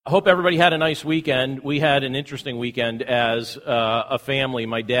I hope everybody had a nice weekend. We had an interesting weekend as a family.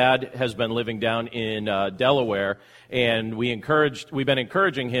 My dad has been living down in Delaware, and we've been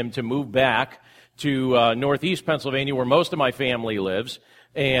encouraging him to move back to northeast Pennsylvania, where most of my family lives.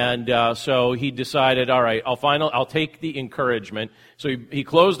 And so he decided, all right, I'll take the encouragement. So he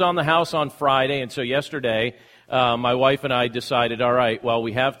closed on the house on Friday, and so yesterday my wife and I decided, all right, well,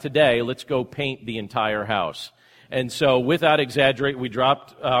 we have today, let's go paint the entire house. And so without exaggerating, we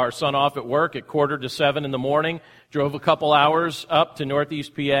dropped our son off at work at 6:45 in the morning, drove a couple hours up to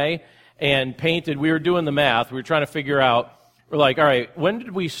Northeast PA, and painted. We were doing the math. We were trying to figure out, we're like, all right, when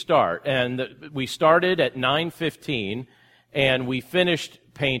did we start? And we started at 9:15, and we finished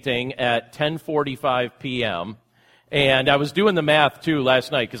painting at 10:45 p.m., and I was doing the math, too,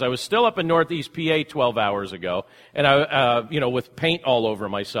 last night, because I was still up in Northeast PA 12 hours ago, and with paint all over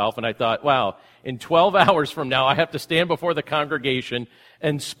myself, and I thought, wow, in 12 hours from now, I have to stand before the congregation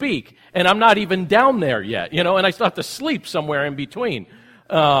and speak, and I'm not even down there yet, and I still have to sleep somewhere in between.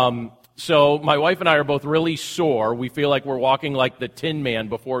 So my wife and I are both really sore. We feel like we're walking like the Tin Man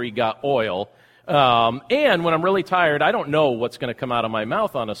before he got oil. And when I'm really tired, I don't know what's going to come out of my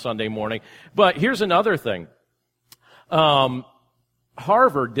mouth on a Sunday morning. But here's another thing.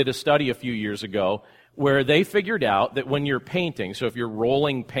 Harvard did a study a few years ago where they figured out that when you're painting, so if you're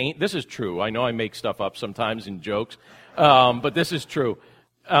rolling paint, this is true. I know I make stuff up sometimes in jokes, but this is true.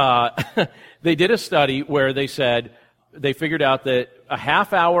 They did a study where they figured out that a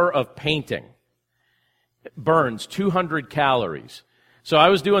half hour of painting burns 200 calories. So I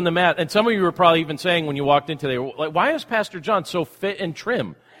was doing the math, and some of you were probably even saying when you walked in today, like, why is Pastor John so fit and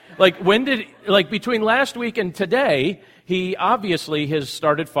trim? Between last week and today, he obviously has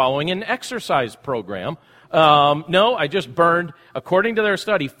started following an exercise program. No, I just burned, according to their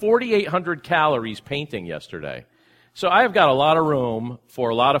study, 4,800 calories painting yesterday. So I have got a lot of room for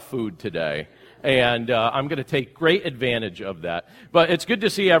a lot of food today, and I'm going to take great advantage of that. But it's good to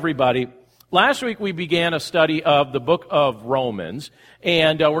see everybody. Last week we began a study of the book of Romans,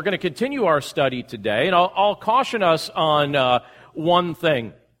 and we're going to continue our study today. And I'll caution us on one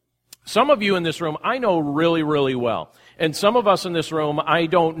thing. Some of you in this room I know really, really well. And some of us in this room I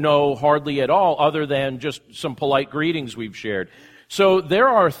don't know hardly at all other than just some polite greetings we've shared. So there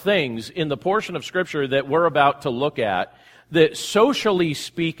are things in the portion of Scripture that we're about to look at that, socially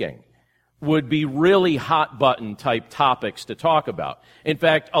speaking, would be really hot-button type topics to talk about. In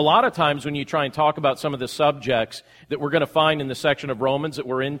fact, a lot of times when you try and talk about some of the subjects that we're going to find in the section of Romans that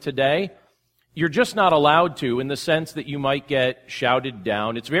we're in today, you're just not allowed to, in the sense that you might get shouted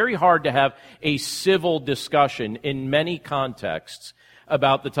down. It's very hard to have a civil discussion in many contexts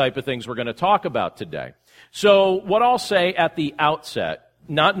about the type of things we're going to talk about today. So what I'll say at the outset,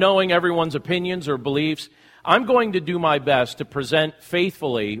 not knowing everyone's opinions or beliefs, I'm going to do my best to present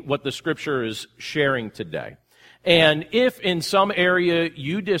faithfully what the Scripture is sharing today. And if in some area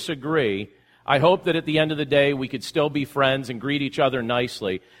you disagree, I hope that at the end of the day we could still be friends and greet each other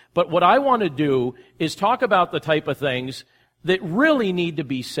nicely. But what I want to do is talk about the type of things that really need to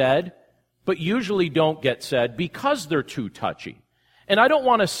be said, but usually don't get said because they're too touchy. And I don't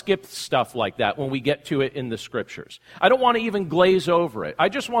want to skip stuff like that when we get to it in the Scriptures. I don't want to even glaze over it. I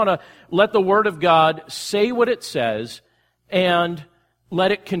just want to let the Word of God say what it says and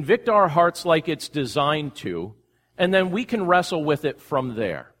let it convict our hearts like it's designed to, and then we can wrestle with it from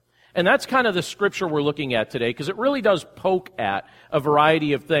there. And that's kind of the Scripture we're looking at today, because it really does poke at a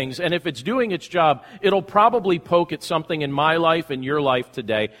variety of things. And if it's doing its job, it'll probably poke at something in my life and your life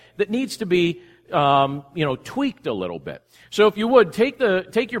today that needs to be tweaked a little bit. So if you would,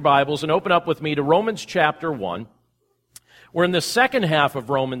 take your Bibles and open up with me to Romans chapter 1. We're in the second half of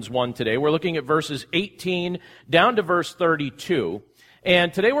Romans 1 today. We're looking at verses 18 down to verse 32.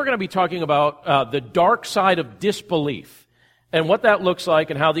 And today we're going to be talking about the dark side of disbelief and what that looks like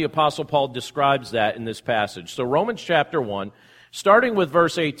and how the Apostle Paul describes that in this passage. So Romans chapter 1, starting with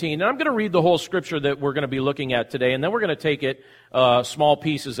verse 18. And I'm going to read the whole Scripture that we're going to be looking at today, and then we're going to take it small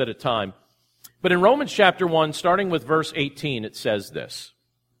pieces at a time. But in Romans chapter 1, starting with verse 18, it says this: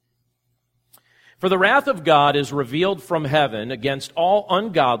 "For the wrath of God is revealed from heaven against all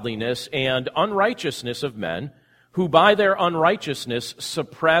ungodliness and unrighteousness of men, who by their unrighteousness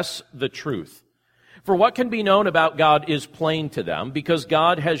suppress the truth. For what can be known about God is plain to them, because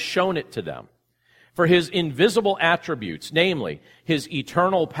God has shown it to them. For His invisible attributes, namely His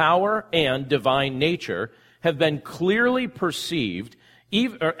eternal power and divine nature, have been clearly perceived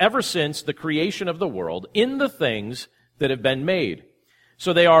ever since the creation of the world in the things that have been made.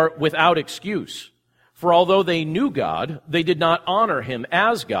 So they are without excuse. For although they knew God, they did not honor Him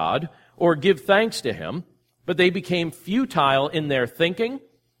as God or give thanks to Him, but they became futile in their thinking,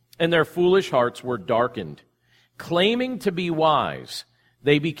 and their foolish hearts were darkened. Claiming to be wise,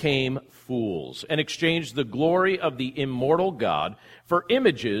 they became fools and exchanged the glory of the immortal God for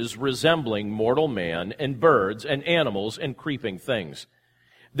images resembling mortal man and birds and animals and creeping things.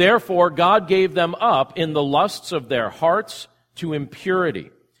 Therefore, God gave them up in the lusts of their hearts to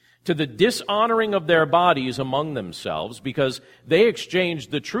impurity, to the dishonoring of their bodies among themselves, because they exchanged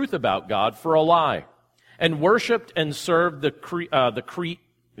the truth about God for a lie, and worshipped and served the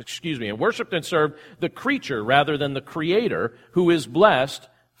creature rather than the Creator, who is blessed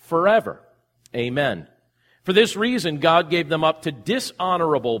forever. Amen. For this reason, God gave them up to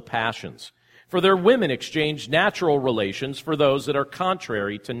dishonorable passions. For their women exchanged natural relations for those that are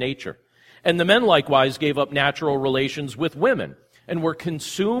contrary to nature. And the men likewise gave up natural relations with women, and were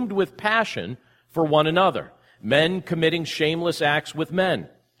consumed with passion for one another, men committing shameless acts with men,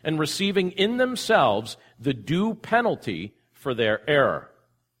 and receiving in themselves the due penalty for their error.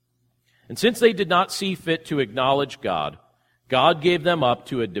 And since they did not see fit to acknowledge God, God gave them up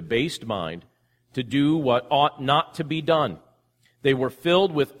to a debased mind to do what ought not to be done. They were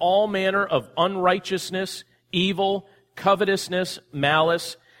filled with all manner of unrighteousness, evil, covetousness,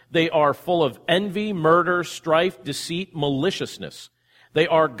 malice. They are full of envy, murder, strife, deceit, maliciousness. They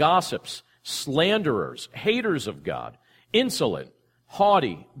are gossips, slanderers, haters of God, insolent,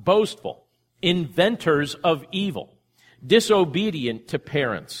 haughty, boastful, inventors of evil, disobedient to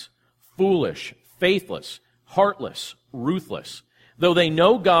parents, foolish, faithless, heartless, ruthless. Though they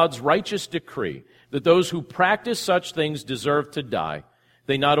know God's righteous decree that those who practice such things deserve to die,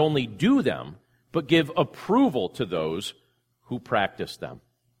 they not only do them, but give approval to those who practice them.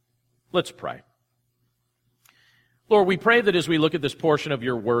 Let's pray. Lord, we pray that as we look at this portion of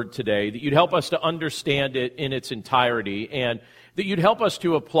your word today, that you'd help us to understand it in its entirety, and that you'd help us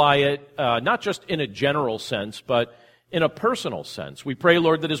to apply it not just in a general sense, but in a personal sense. We pray,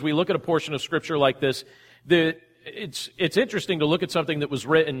 Lord, that as we look at a portion of Scripture like this, that it's interesting to look at something that was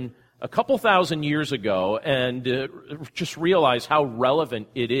written a couple thousand years ago and just realize how relevant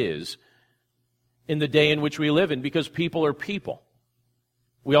it is in the day in which we live in, because people are people.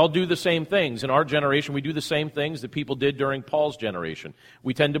 We all do the same things. In our generation, we do the same things that people did during Paul's generation.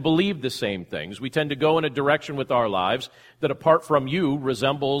 We tend to believe the same things. We tend to go in a direction with our lives that, apart from you,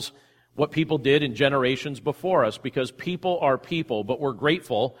 resembles what people did in generations before us, because people are people, but we're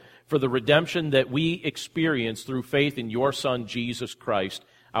grateful for the redemption that we experience through faith in your Son, Jesus Christ,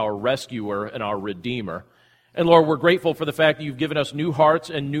 our rescuer and our Redeemer. And Lord, we're grateful for the fact that you've given us new hearts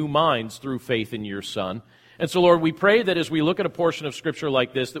and new minds through faith in your Son. And so, Lord, we pray that as we look at a portion of Scripture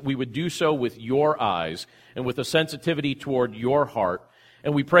like this, that we would do so with your eyes and with a sensitivity toward your heart.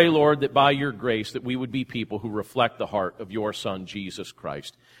 And we pray, Lord, that by your grace that we would be people who reflect the heart of your Son, Jesus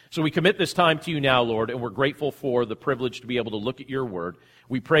Christ. So we commit this time to you now, Lord, and we're grateful for the privilege to be able to look at your word.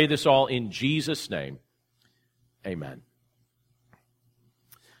 We pray this all in Jesus' name. Amen.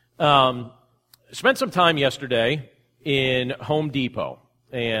 Spent some time yesterday in Home Depot.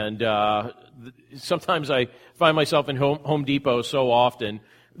 And sometimes I find myself in Home Depot so often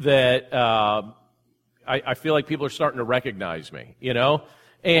that I feel like people are starting to recognize me, you know?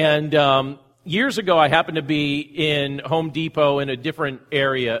 And years ago, I happened to be in Home Depot in a different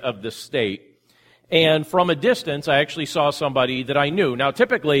area of the state. And from a distance, I actually saw somebody that I knew. Now,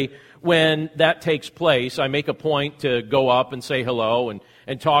 typically, when that takes place, I make a point to go up and say hello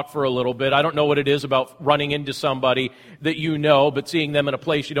and talk for a little bit. I don't know what it is about running into somebody that you know, but seeing them in a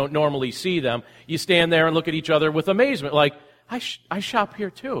place you don't normally see them. You stand there and look at each other with amazement, like, I shop here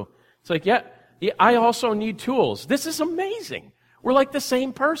too. It's like, yeah, I also need tools. This is amazing. We're like the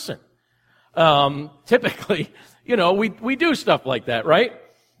same person. Typically, you know, we do stuff like that, right?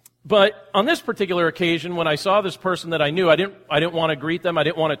 But on this particular occasion, when I saw this person that I knew, I didn't want to greet them. I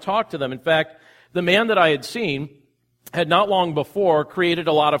didn't want to talk to them. In fact, the man that I had seen had not long before created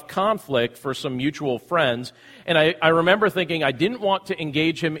a lot of conflict for some mutual friends. And I remember thinking I didn't want to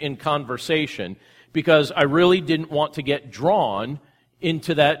engage him in conversation because I really didn't want to get drawn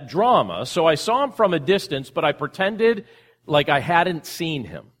into that drama. So I saw him from a distance, but I pretended like I hadn't seen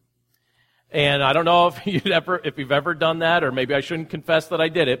him. And I don't know if you've ever done that, or maybe I shouldn't confess that I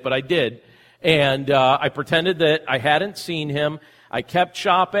did it, but I did. And I pretended that I hadn't seen him. I kept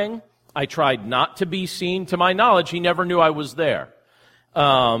shopping. I tried not to be seen. To my knowledge, he never knew I was there.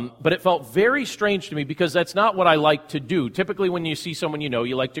 But it felt very strange to me because that's not what I like to do. Typically, when you see someone you know,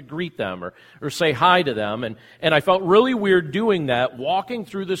 you like to greet them or say hi to them. And I felt really weird doing that, walking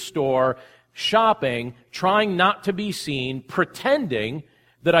through the store, shopping, trying not to be seen, pretending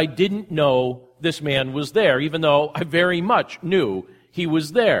that I didn't know this man was there, even though I very much knew he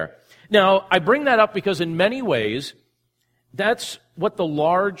was there. Now, I bring that up because in many ways, That's what the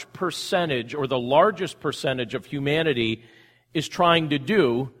large percentage or the largest percentage of humanity is trying to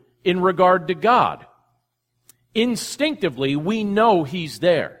do in regard to God. Instinctively, we know He's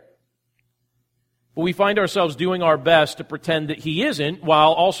there. But we find ourselves doing our best to pretend that He isn't,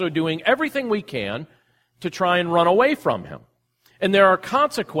 while also doing everything we can to try and run away from Him. And there are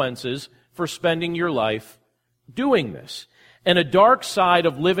consequences for spending your life doing this. And a dark side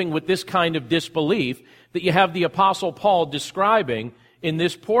of living with this kind of disbelief that you have the Apostle Paul describing in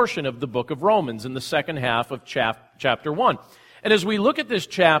this portion of the book of Romans, in the second half of chapter 1. And as we look at this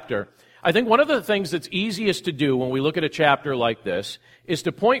chapter, I think one of the things that's easiest to do when we look at a chapter like this is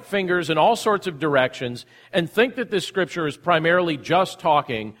to point fingers in all sorts of directions and think that this scripture is primarily just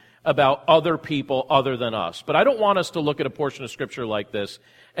talking about other people other than us. But I don't want us to look at a portion of scripture like this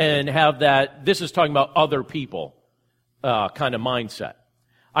and have that this is talking about other people kind of mindset.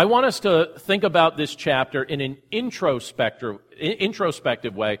 I want us to think about this chapter in an introspective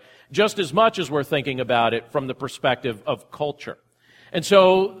way, just as much as we're thinking about it from the perspective of culture. And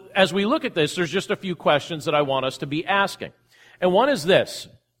so, as we look at this, there's just a few questions that I want us to be asking. And one is this: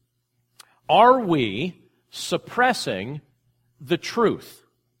 are we suppressing the truth?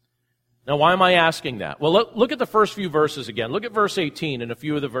 Now, why am I asking that? Well, look at the first few verses again. Look at verse 18 and a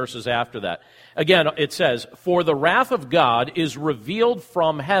few of the verses after that. Again, it says, "For the wrath of God is revealed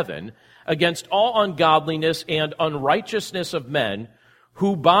from heaven against all ungodliness and unrighteousness of men,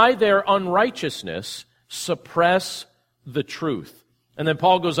 who by their unrighteousness suppress the truth." And then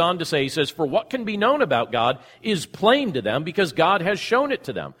Paul goes on to say, he says, "For what can be known about God is plain to them, because God has shown it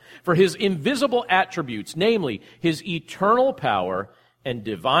to them. For His invisible attributes, namely His eternal power and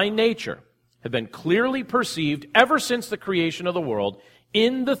divine nature, have been clearly perceived ever since the creation of the world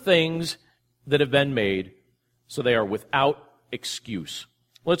in the things that have been made, so they are without excuse."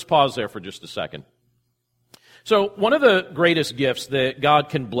 Let's pause there for just a second. So one of the greatest gifts that God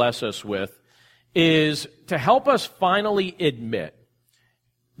can bless us with is to help us finally admit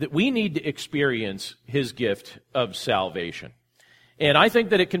that we need to experience His gift of salvation. And I think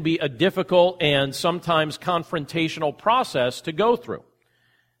that it can be a difficult and sometimes confrontational process to go through.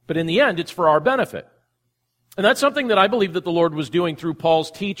 But in the end, it's for our benefit. And that's something that I believe that the Lord was doing through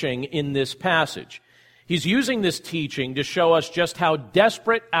Paul's teaching in this passage. He's using this teaching to show us just how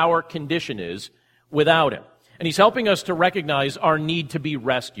desperate our condition is without Him. And He's helping us to recognize our need to be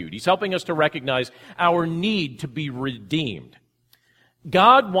rescued. He's helping us to recognize our need to be redeemed.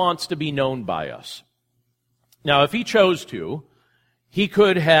 God wants to be known by us. Now, if He chose to, He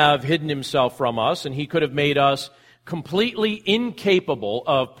could have hidden Himself from us, and He could have made us completely incapable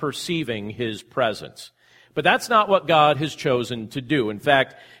of perceiving His presence. But that's not what God has chosen to do. In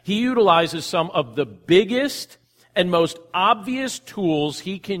fact, He utilizes some of the biggest and most obvious tools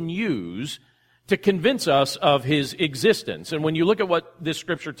He can use to convince us of His existence. And when you look at what this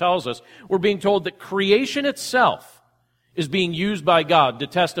scripture tells us, we're being told that creation itself is being used by God to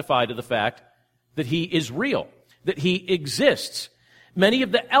testify to the fact that He is real, that He exists. Many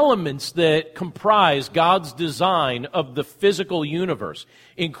of the elements that comprise God's design of the physical universe,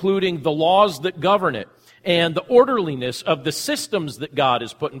 including the laws that govern it and the orderliness of the systems that God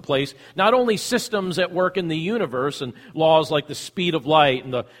has put in place, not only systems at work in the universe and laws like the speed of light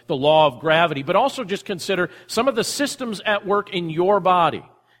and the law of gravity, but also just consider some of the systems at work in your body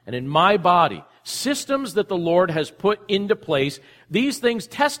and in my body, systems that the Lord has put into place. These things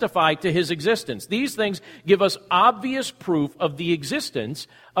testify to His existence. These things give us obvious proof of the existence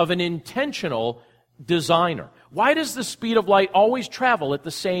of an intentional designer. Why does the speed of light always travel at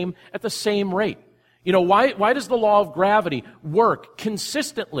the same rate? You know, why does the law of gravity work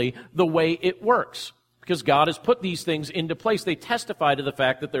consistently the way it works? Because God has put these things into place. They testify to the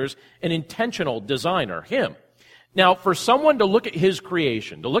fact that there's an intentional designer, Him. Now, for someone to look at His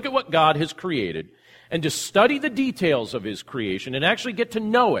creation, to look at what God has created, and to study the details of His creation and actually get to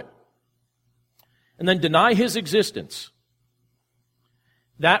know it, and then deny His existence,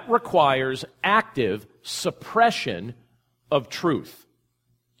 that requires active suppression of truth.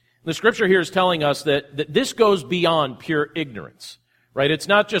 The scripture here is telling us that this goes beyond pure ignorance, right? It's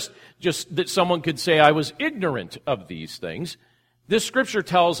not just that someone could say, I was ignorant of these things. This scripture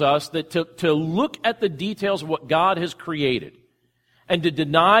tells us that to look at the details of what God has created and to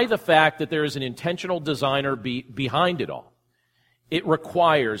deny the fact that there is an intentional designer behind it all, it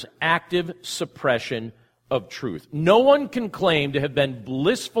requires active suppression of truth. No one can claim to have been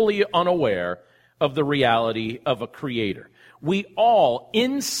blissfully unaware of the reality of a creator. We all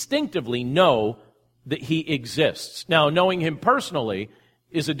instinctively know that He exists. Now, knowing Him personally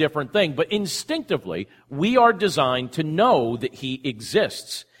is a different thing, but instinctively, we are designed to know that He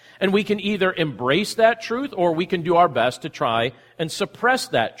exists. And we can either embrace that truth or we can do our best to try and suppress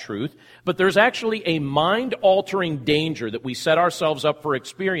that truth. But there's actually a mind-altering danger that we set ourselves up for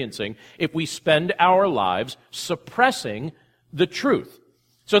experiencing if we spend our lives suppressing the truth.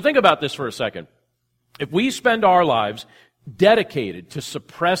 So think about this for a second. If we spend our lives dedicated to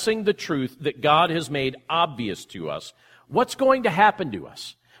suppressing the truth that God has made obvious to us, what's going to happen to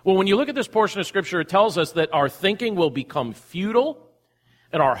us? Well, when you look at this portion of Scripture, it tells us that our thinking will become futile,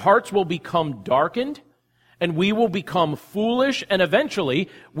 and our hearts will become darkened, and we will become foolish, and eventually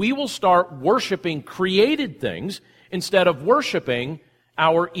we will start worshiping created things instead of worshiping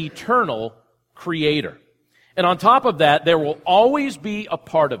our eternal Creator. And on top of that, there will always be a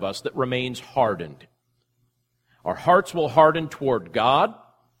part of us that remains hardened. Our hearts will harden toward God,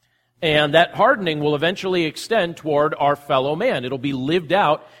 and that hardening will eventually extend toward our fellow man. It'll be lived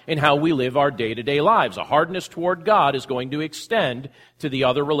out in how we live our day-to-day lives. A hardness toward God is going to extend to the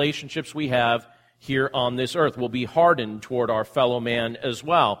other relationships we have here on this earth. We'll be hardened toward our fellow man as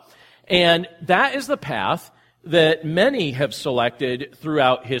well. And that is the path that many have selected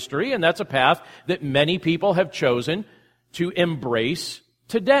throughout history, and that's a path that many people have chosen to embrace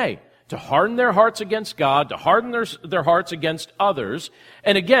today. To harden their hearts against God, to harden their hearts against others.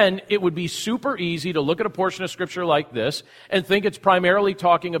 And again, it would be super easy to look at a portion of Scripture like this and think it's primarily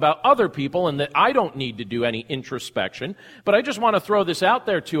talking about other people and that I don't need to do any introspection. But I just want to throw this out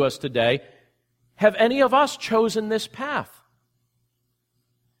there to us today. Have any of us chosen this path?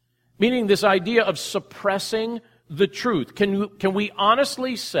 Meaning this idea of suppressing the truth. Can we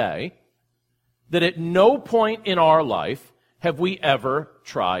honestly say that at no point in our life have we ever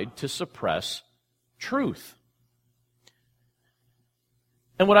tried to suppress truth?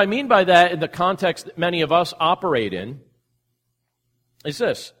 And what I mean by that in the context that many of us operate in is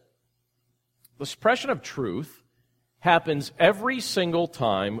this. The suppression of truth happens every single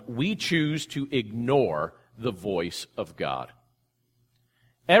time we choose to ignore the voice of God.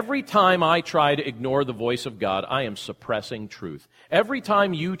 Every time I try to ignore the voice of God, I am suppressing truth. Every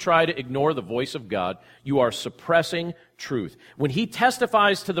time you try to ignore the voice of God, you are suppressing truth. When He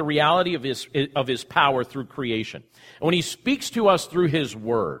testifies to the reality of His power through creation, and when He speaks to us through His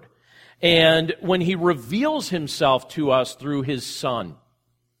Word, and when He reveals Himself to us through His Son,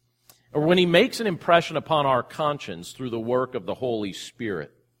 or when He makes an impression upon our conscience through the work of the Holy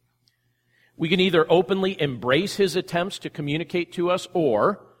Spirit, we can either openly embrace His attempts to communicate to us,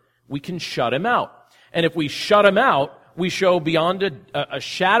 or we can shut Him out. And if we shut Him out, we show beyond a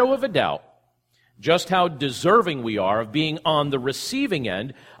shadow of a doubt just how deserving we are of being on the receiving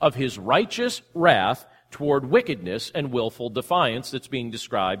end of His righteous wrath toward wickedness and willful defiance that's being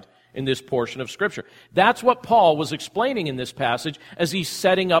described in this portion of Scripture. That's what Paul was explaining in this passage as he's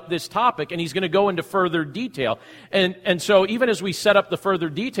setting up this topic, and he's going to go into further detail. And so even as we set up the further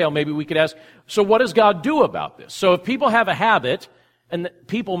detail, maybe we could ask, so what does God do about this? So if people have a habit, and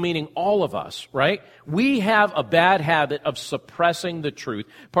people meaning all of us, right? We have a bad habit of suppressing the truth,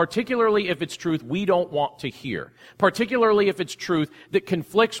 particularly if it's truth we don't want to hear, particularly if it's truth that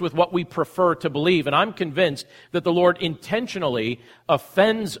conflicts with what we prefer to believe. And I'm convinced that the Lord intentionally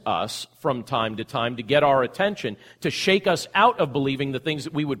offends us from time to time to get our attention, to shake us out of believing the things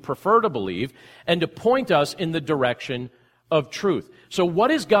that we would prefer to believe, and to point us in the direction of truth. So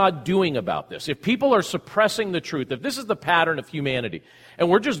what is God doing about this? If people are suppressing the truth, if this is the pattern of humanity, and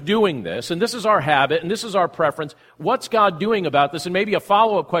we're just doing this, and this is our habit, and this is our preference, what's God doing about this? And maybe a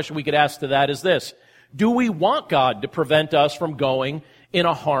follow-up question we could ask to that is this: do we want God to prevent us from going in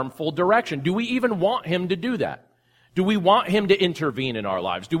a harmful direction? Do we even want Him to do that? Do we want Him to intervene in our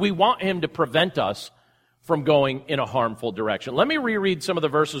lives? Do we want Him to prevent us from going in a harmful direction? Let me reread some of the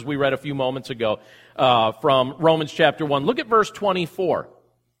verses we read a few moments ago from Romans chapter 1. Look at verse 24.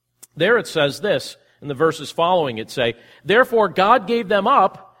 There it says this, and the verses following it say, "Therefore God gave them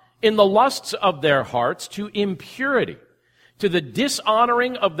up in the lusts of their hearts to impurity, to the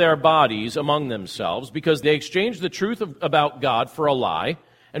dishonoring of their bodies among themselves, because they exchanged the truth about God for a lie,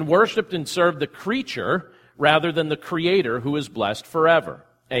 and worshipped and served the creature rather than the Creator, who is blessed forever.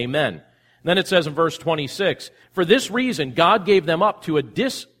 Amen." Then it says in verse 26, "For this reason God gave them up to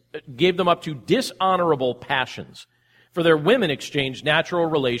dishonorable passions. For their women exchanged natural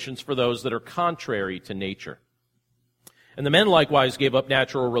relations for those that are contrary to nature. And the men likewise gave up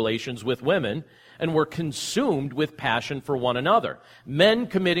natural relations with women, and were consumed with passion for one another, men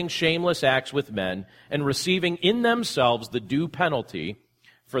committing shameless acts with men, and receiving in themselves the due penalty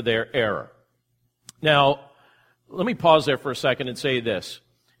for their error." Now, let me pause there for a second and say this.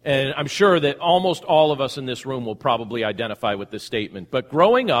 And I'm sure that almost all of us in this room will probably identify with this statement. But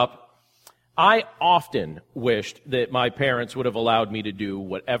growing up, I often wished that my parents would have allowed me to do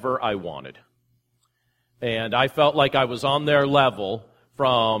whatever I wanted. And I felt like I was on their level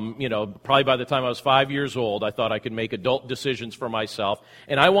from, probably by the time I was 5 years old, I thought I could make adult decisions for myself.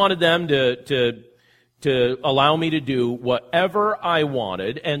 And I wanted them to allow me to do whatever I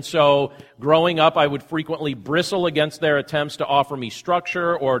wanted. And so growing up, I would frequently bristle against their attempts to offer me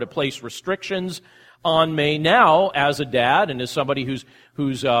structure or to place restrictions on me. Now, as a dad and as somebody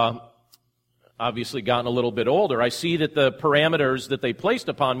who's obviously gotten a little bit older, I see that the parameters that they placed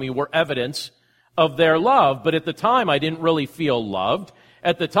upon me were evidence of their love. But at the time, I didn't really feel loved.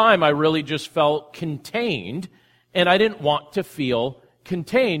 At the time, I really just felt contained, and I didn't want to feel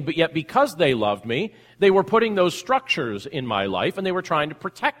contained. But yet, because they loved me, they were putting those structures in my life, and they were trying to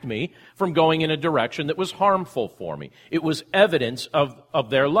protect me from going in a direction that was harmful for me. It was evidence of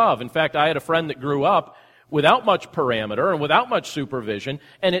their love. In fact, I had a friend that grew up without much parameter and without much supervision,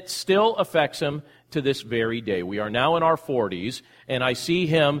 and it still affects him to this very day. We are now in our 40s, and I see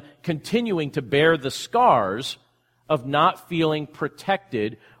him continuing to bear the scars of not feeling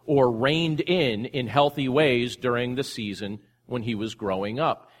protected or reined in healthy ways during the season when he was growing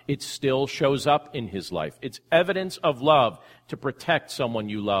up. It still shows up in his life. It's evidence of love to protect someone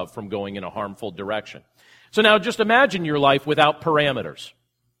you love from going in a harmful direction. So now just imagine your life without parameters.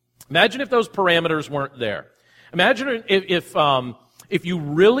 Imagine if those parameters weren't there. Imagine if you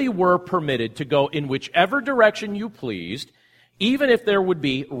really were permitted to go in whichever direction you pleased, even if there would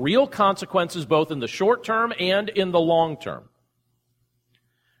be real consequences both in the short term and in the long term.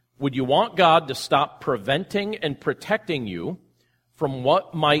 Would you want God to stop preventing and protecting you from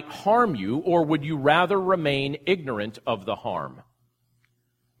what might harm you, or would you rather remain ignorant of the harm?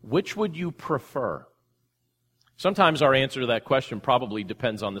 Which would you prefer? Sometimes our answer to that question probably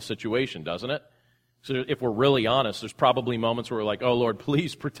depends on the situation, doesn't it? So if we're really honest, there's probably moments where we're like, oh, Lord,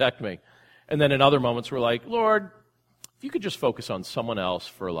 please protect me. And then in other moments we're like, Lord, if you could just focus on someone else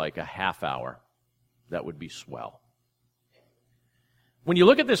for like a half hour, that would be swell. When you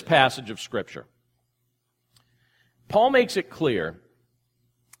look at this passage of Scripture, Paul makes it clear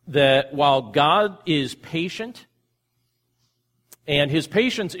that while God is patient, and his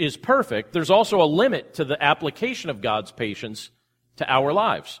patience is perfect, there's also a limit to the application of God's patience to our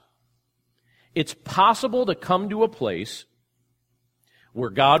lives. It's possible to come to a place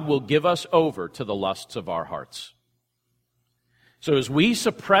where God will give us over to the lusts of our hearts. So as we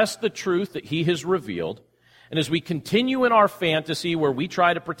suppress the truth that he has revealed, and as we continue in our fantasy where we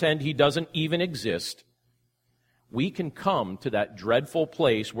try to pretend he doesn't even exist, we can come to that dreadful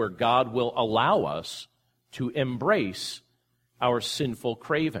place where God will allow us to embrace our sinful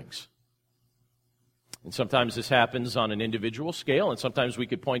cravings. And sometimes this happens on an individual scale, and sometimes we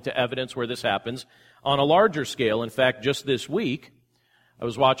could point to evidence where this happens on a larger scale. In fact, just this week, I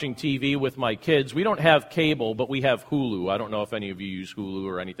was watching TV with my kids. We don't have cable, but we have Hulu. I don't know if any of you use Hulu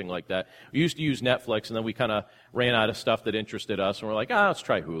or anything like that. We used to use Netflix, and then we kind of ran out of stuff that interested us, and we're like, let's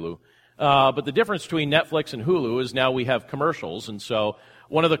try Hulu. But the difference between Netflix and Hulu is now we have commercials, and so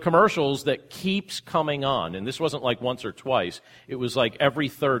one of the commercials that keeps coming on, and this wasn't like once or twice, it was like every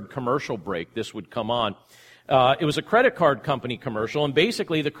third commercial break this would come on. It was a credit card company commercial, and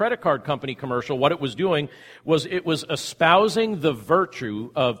basically the credit card company commercial, what it was doing was it was espousing the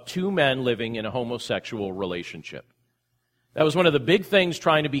virtue of two men living in a homosexual relationship. That was one of the big things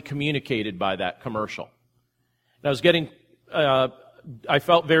trying to be communicated by that commercial. And I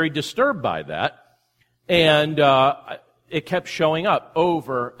felt very disturbed by that, and it kept showing up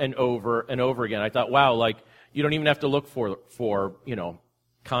over and over and over again. I thought, wow, like you don't even have to look for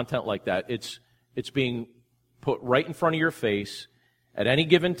content like that. It's being put right in front of your face at any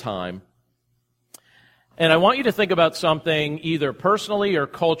given time. And I want you to think about something either personally or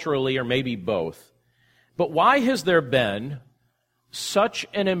culturally or maybe both. But why has there been such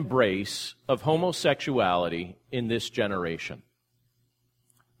an embrace of homosexuality in this generation?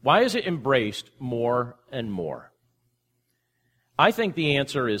 Why is it embraced more and more? I think the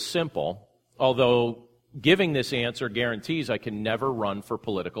answer is simple, although giving this answer guarantees I can never run for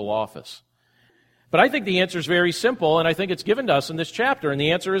political office. But I think the answer is very simple, and I think it's given to us in this chapter, and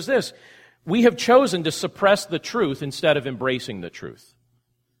the answer is this. We have chosen to suppress the truth instead of embracing the truth.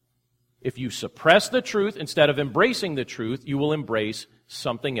 If you suppress the truth instead of embracing the truth, you will embrace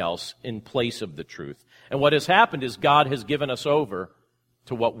something else in place of the truth. And what has happened is God has given us over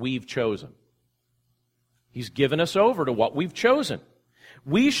to what we've chosen. He's given us over to what we've chosen.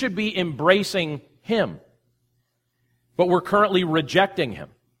 We should be embracing him, but we're currently rejecting him.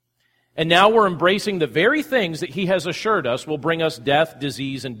 And now we're embracing the very things that he has assured us will bring us death,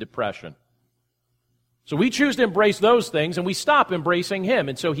 disease, and depression. So we choose to embrace those things, and we stop embracing Him.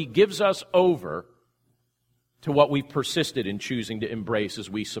 And so He gives us over to what we've persisted in choosing to embrace as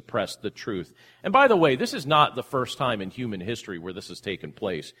we suppress the truth. And by the way, this is not the first time in human history where this has taken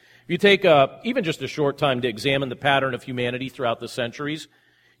place. If you take even just a short time to examine the pattern of humanity throughout the centuries,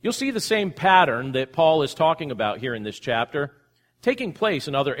 you'll see the same pattern that Paul is talking about here in this chapter taking place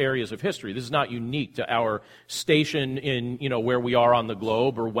in other areas of history. This is not unique to our station in, where we are on the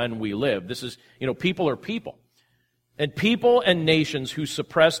globe or when we live. This is, people are people. And people and nations who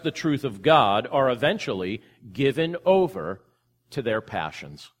suppress the truth of God are eventually given over to their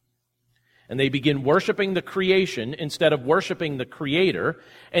passions. And they begin worshiping the creation instead of worshiping the Creator,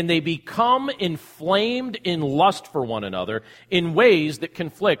 and they become inflamed in lust for one another in ways that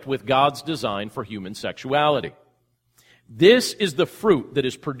conflict with God's design for human sexuality. This is the fruit that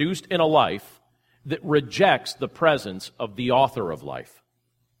is produced in a life that rejects the presence of the author of life.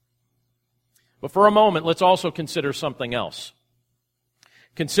 But for a moment, let's also consider something else.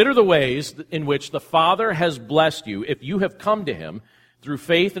 Consider the ways in which the Father has blessed you if you have come to Him through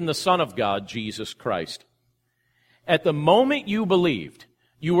faith in the Son of God, Jesus Christ. At the moment you believed,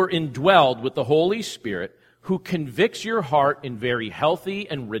 you were indwelled with the Holy Spirit, who convicts your heart in very healthy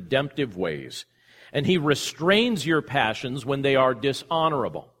and redemptive ways. And He restrains your passions when they are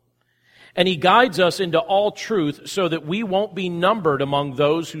dishonorable. And He guides us into all truth so that we won't be numbered among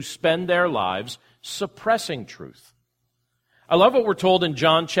those who spend their lives suppressing truth. I love what we're told in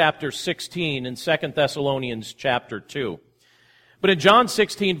John chapter 16 and 2 Thessalonians chapter 2. But in John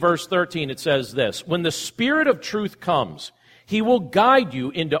 16 verse 13 it says this, "When the Spirit of truth comes, He will guide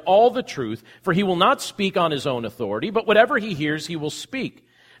you into all the truth, for He will not speak on His own authority, but whatever He hears He will speak,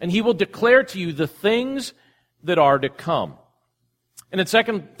 and He will declare to you the things that are to come." And in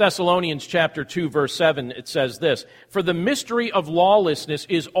 2 Thessalonians chapter 2, verse 7, it says this, "For the mystery of lawlessness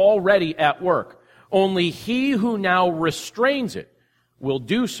is already at work. Only he who now restrains it will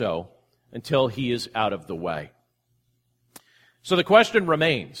do so until he is out of the way." So the question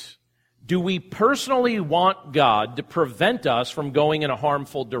remains, do we personally want God to prevent us from going in a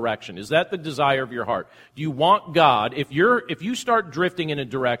harmful direction? Is that the desire of your heart? Do you want God, if you start drifting in a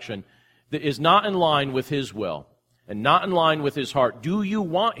direction that is not in line with His will, and not in line with His heart, do you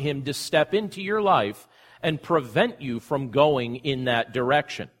want Him to step into your life and prevent you from going in that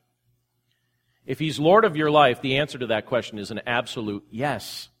direction? If He's Lord of your life, the answer to that question is an absolute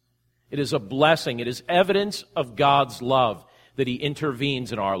yes. It is a blessing. It is evidence of God's love that He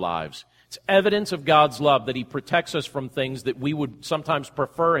intervenes in our lives. It's evidence of God's love that He protects us from things that we would sometimes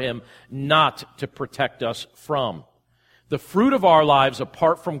prefer Him not to protect us from. The fruit of our lives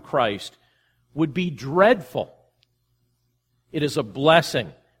apart from Christ would be dreadful. It is a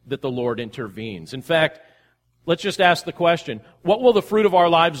blessing that the Lord intervenes. In fact, let's just ask the question, what will the fruit of our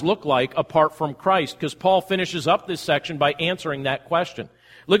lives look like apart from Christ? Because Paul finishes up this section by answering that question.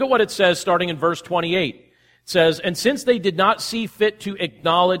 Look at what it says starting in verse 28. It says, "And since they did not see fit to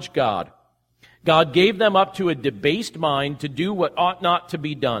acknowledge God, God gave them up to a debased mind to do what ought not to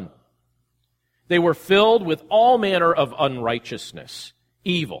be done. They were filled with all manner of unrighteousness,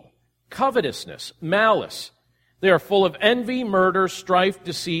 evil, covetousness, malice. They are full of envy, murder, strife,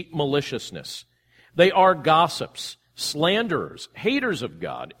 deceit, maliciousness. They are gossips, slanderers, haters of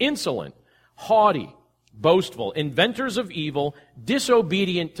God, insolent, haughty, boastful, inventors of evil,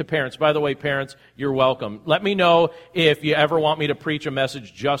 disobedient to parents." By the way, parents, you're welcome. Let me know if you ever want me to preach a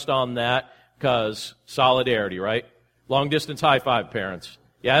message just on that, because solidarity, right? Long distance high five, parents.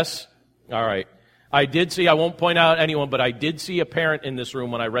 Yes? All right. I won't point out anyone, but I did see a parent in this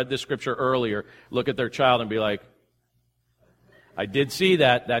room when I read this scripture earlier look at their child and be like, I did see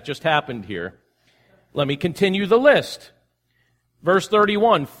that. That just happened here. Let me continue the list. Verse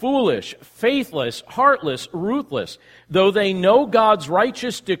 31, "Foolish, faithless, heartless, ruthless, though they know God's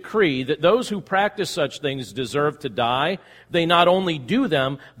righteous decree that those who practice such things deserve to die, they not only do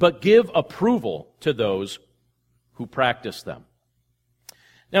them, but give approval to those who practice them."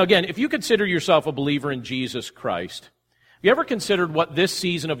 Now again, if you consider yourself a believer in Jesus Christ, have you ever considered what this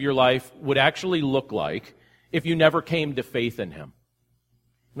season of your life would actually look like if you never came to faith in Him?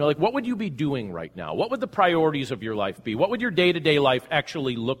 What would you be doing right now? What would the priorities of your life be? What would your day-to-day life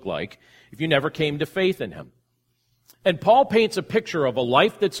actually look like if you never came to faith in Him? And Paul paints a picture of a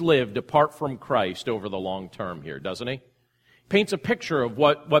life that's lived apart from Christ over the long term here, doesn't he? Paints a picture of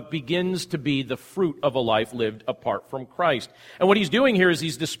what begins to be the fruit of a life lived apart from Christ. And what he's doing here is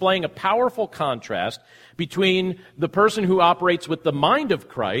he's displaying a powerful contrast between the person who operates with the mind of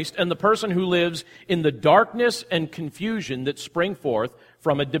Christ and the person who lives in the darkness and confusion that spring forth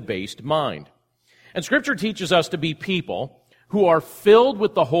from a debased mind. And Scripture teaches us to be people who are filled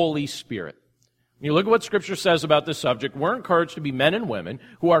with the Holy Spirit. You look at what Scripture says about this subject, we're encouraged to be men and women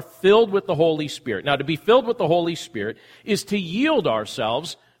who are filled with the Holy Spirit. Now, to be filled with the Holy Spirit is to yield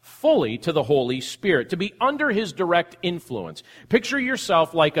ourselves fully to the Holy Spirit, to be under His direct influence. Picture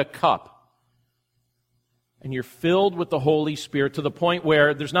yourself like a cup, and you're filled with the Holy Spirit to the point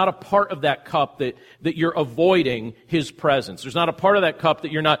where there's not a part of that cup that you're avoiding His presence. There's not a part of that cup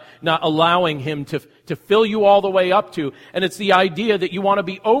that you're not allowing Him to fill you all the way up to. And it's the idea that you want to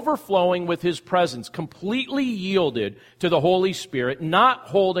be overflowing with His presence, completely yielded to the Holy Spirit, not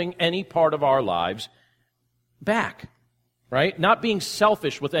holding any part of our lives back. Right? Not being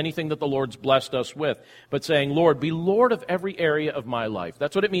selfish with anything that the Lord's blessed us with, but saying, Lord, be Lord of every area of my life.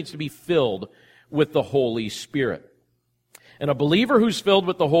 That's what it means to be filled with the Holy Spirit. And a believer who's filled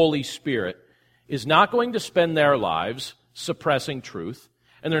with the Holy Spirit is not going to spend their lives suppressing truth,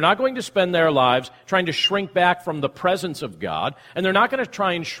 and they're not going to spend their lives trying to shrink back from the presence of God, and they're not going to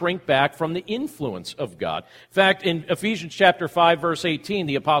try and shrink back from the influence of God. In fact, in Ephesians chapter 5, verse 18,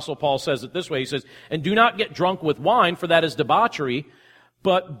 the Apostle Paul says it this way. He says, "And do not get drunk with wine, for that is debauchery,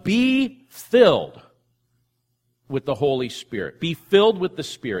 but be filled with the Holy Spirit." Be filled with the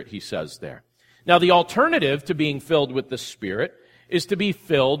Spirit, he says there. Now, the alternative to being filled with the Spirit is to be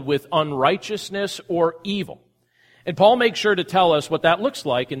filled with unrighteousness or evil. And Paul makes sure to tell us what that looks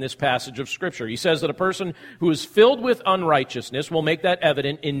like in this passage of Scripture. He says that a person who is filled with unrighteousness will make that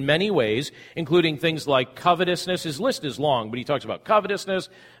evident in many ways, including things like covetousness. His list is long, but he talks about covetousness,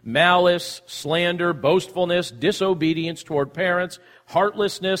 malice, slander, boastfulness, disobedience toward parents,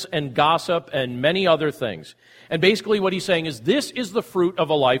 heartlessness, and gossip, and many other things. And basically what he's saying is this is the fruit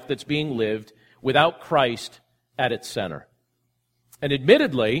of a life that's being lived without Christ at its center. And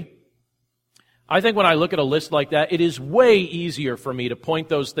admittedly, I think when I look at a list like that, it is way easier for me to point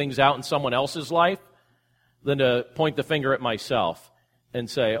those things out in someone else's life than to point the finger at myself and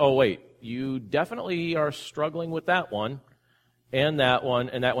say, oh, wait, you definitely are struggling with that one, and that one,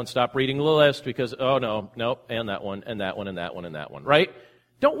 and that one. Stop reading the list because, oh, no, and that one, and that one, and that one, and that one, right?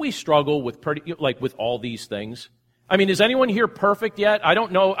 Don't we struggle with with all these things? I mean, is anyone here perfect yet? I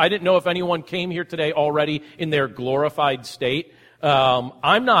don't know. I didn't know if anyone came here today already in their glorified state.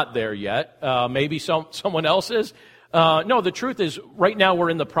 I'm not there yet. Maybe someone else is. No, the truth is, right now we're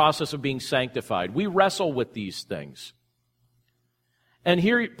in the process of being sanctified. We wrestle with these things. And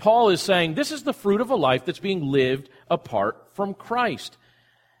here Paul is saying, this is the fruit of a life that's being lived apart from Christ.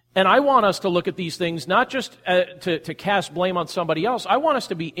 And I want us to look at these things not just to cast blame on somebody else. I want us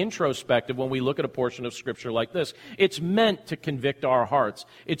to be introspective when we look at a portion of Scripture like this. It's meant to convict our hearts.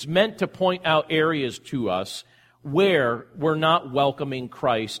 It's meant to point out areas to us where we're not welcoming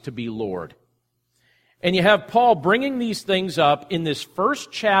Christ to be Lord. And you have Paul bringing these things up in this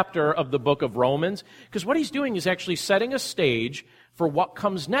first chapter of the book of Romans, because what he's doing is actually setting a stage for what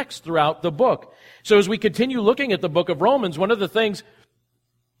comes next throughout the book. So as we continue looking at the book of Romans, one of the things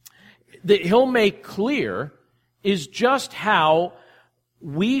that he'll make clear is just how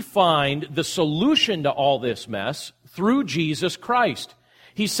we find the solution to all this mess through Jesus Christ.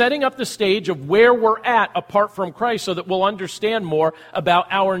 He's setting up the stage of where we're at apart from Christ so that we'll understand more about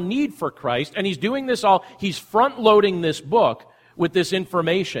our need for Christ. And he's doing this all, he's front-loading this book with this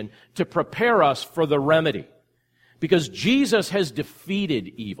information to prepare us for the remedy. Because Jesus has defeated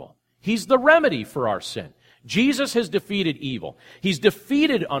evil. He's the remedy for our sin. Jesus has defeated evil. He's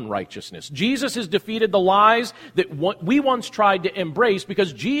defeated unrighteousness. Jesus has defeated the lies that we once tried to embrace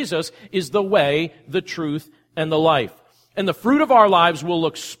because Jesus is the way, the truth, and the life. And the fruit of our lives will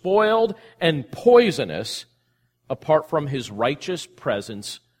look spoiled and poisonous apart from His righteous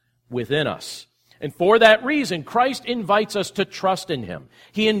presence within us. And for that reason, Christ invites us to trust in Him.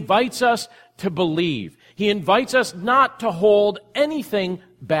 He invites us to believe. He invites us not to hold anything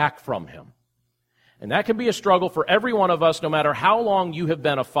back from Him. And that can be a struggle for every one of us, no matter how long you have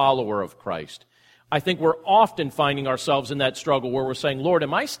been a follower of Christ. I think we're often finding ourselves in that struggle where we're saying, Lord,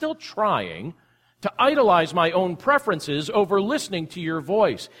 am I still trying to idolize my own preferences over listening to your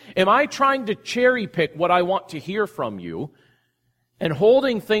voice? Am I trying to cherry pick what I want to hear from you and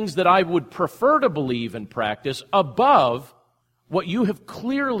holding things that I would prefer to believe and practice above what you have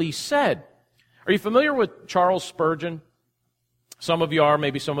clearly said? Are you familiar with Charles Spurgeon? Some of you are,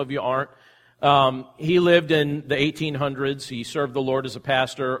 maybe some of you aren't. He lived in the 1800s. He served the Lord as a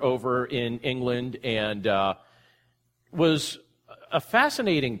pastor over in England and was a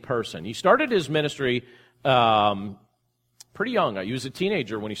fascinating person. He started his ministry pretty young. He was a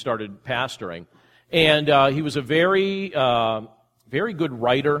teenager when he started pastoring. And he was a very good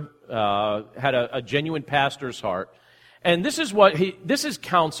writer, had a genuine pastor's heart. And this is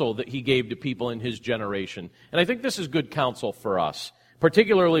counsel that he gave to people in his generation. And I think this is good counsel for us.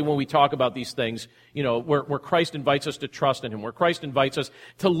 Particularly when we talk about these things, where Christ invites us to trust in Him, where Christ invites us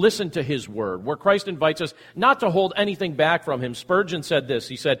to listen to His Word, where Christ invites us not to hold anything back from Him. Spurgeon said this.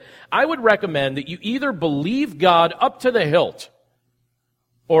 He said, I would recommend that you either believe God up to the hilt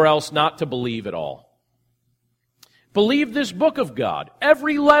or else not to believe at all. Believe this book of God,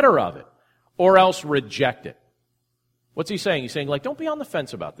 every letter of it, or else reject it. What's he saying? He's saying, don't be on the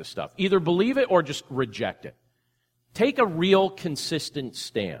fence about this stuff. Either believe it or just reject it. Take a real consistent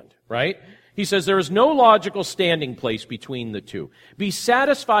stand, right? He says there is no logical standing place between the two. Be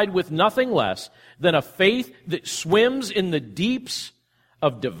satisfied with nothing less than a faith that swims in the deeps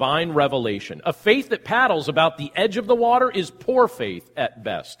of divine revelation. A faith that paddles about the edge of the water is poor faith at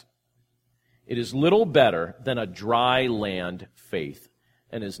best. It is little better than a dry land faith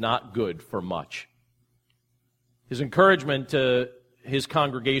and is not good for much. His encouragement to his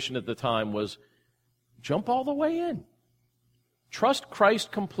congregation at the time was, jump all the way in. Trust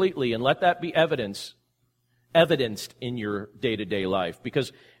Christ completely and let that be evidenced in your day-to-day life,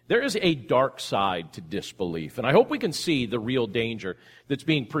 because there is a dark side to disbelief. And I hope we can see the real danger that's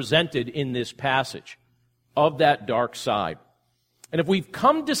being presented in this passage of that dark side. And if we've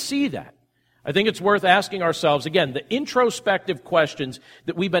come to see that, I think it's worth asking ourselves, again, the introspective questions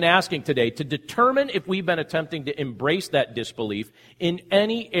that we've been asking today to determine if we've been attempting to embrace that disbelief in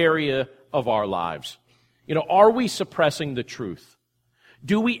any area of our lives. Are we suppressing the truth?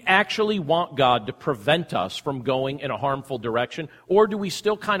 Do we actually want God to prevent us from going in a harmful direction, or do we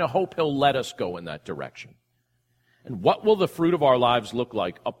still kind of hope He'll let us go in that direction? And what will the fruit of our lives look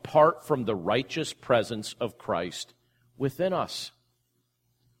like apart from the righteous presence of Christ within us?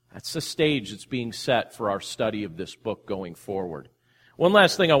 That's the stage that's being set for our study of this book going forward. One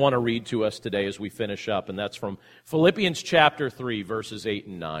last thing I want to read to us today as we finish up, and that's from Philippians chapter 3, verses 8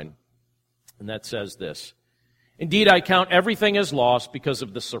 and 9. And that says this, Indeed, I count everything as loss because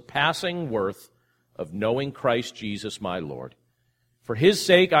of the surpassing worth of knowing Christ Jesus my Lord. For His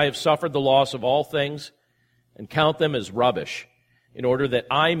sake I have suffered the loss of all things and count them as rubbish, in order that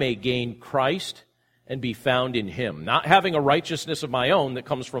I may gain Christ and be found in Him, not having a righteousness of my own that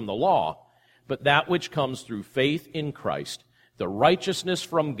comes from the law, but that which comes through faith in Christ, the righteousness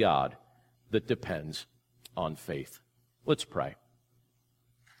from God that depends on faith. Let's pray.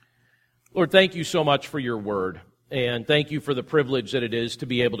 Lord, thank you so much for your word, and thank you for the privilege that it is to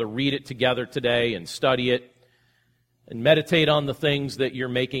be able to read it together today and study it and meditate on the things that you're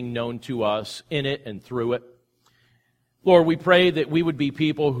making known to us in it and through it. Lord, we pray that we would be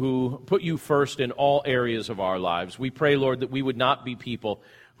people who put you first in all areas of our lives. We pray, Lord, that we would not be people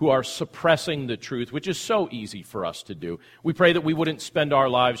who are suppressing the truth, which is so easy for us to do. We pray that we wouldn't spend our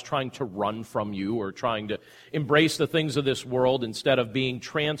lives trying to run from you or trying to embrace the things of this world instead of being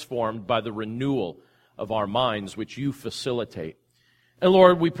transformed by the renewal of our minds, which you facilitate. And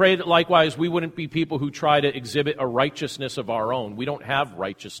Lord, we pray that likewise we wouldn't be people who try to exhibit a righteousness of our own. We don't have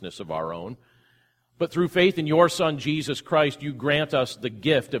righteousness of our own. But through faith in your Son, Jesus Christ, you grant us the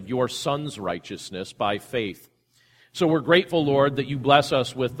gift of your Son's righteousness by faith. So we're grateful, Lord, that you bless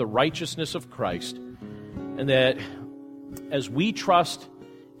us with the righteousness of Christ, and that as we trust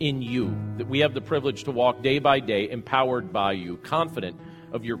in you, that we have the privilege to walk day by day, empowered by you, confident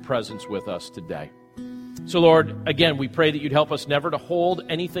of your presence with us today. So, Lord, again, we pray that you'd help us never to hold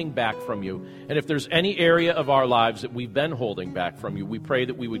anything back from you. And if there's any area of our lives that we've been holding back from you, we pray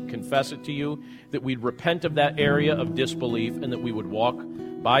that we would confess it to you, that we'd repent of that area of disbelief, and that we would walk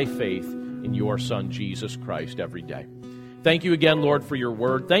by faith in your Son, Jesus Christ, every day. Thank you again, Lord, for your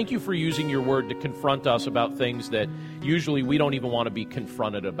word. Thank you for using your word to confront us about things that usually we don't even want to be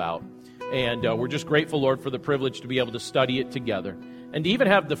confronted about. And we're just grateful, Lord, for the privilege to be able to study it together and to even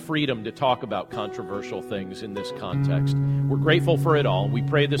have the freedom to talk about controversial things in this context. We're grateful for it all. We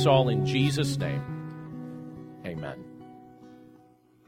pray this all in Jesus' name. Amen.